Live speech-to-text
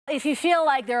if you feel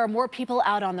like there are more people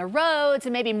out on the roads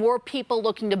and maybe more people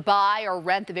looking to buy or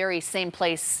rent the very same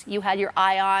place you had your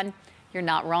eye on, you're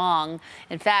not wrong.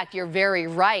 In fact, you're very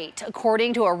right.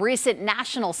 According to a recent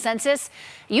national census,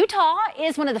 Utah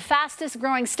is one of the fastest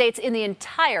growing states in the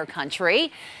entire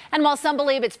country. And while some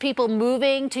believe it's people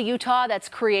moving to Utah that's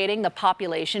creating the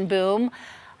population boom,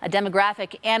 a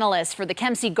demographic analyst for the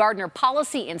Kempsey-Gardner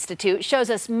Policy Institute shows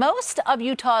us most of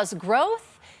Utah's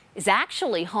growth is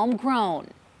actually homegrown.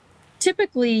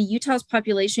 Typically, Utah's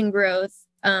population growth,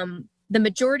 the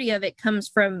majority of it comes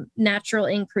from natural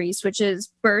increase, which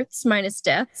is births minus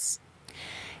deaths.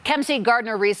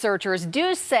 Kempsey-Gardner researchers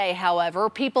do say, however,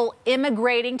 people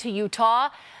immigrating to Utah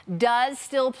does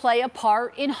still play a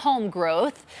part in home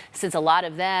growth, since a lot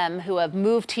of them who have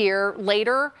moved here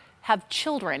later have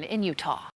children in Utah.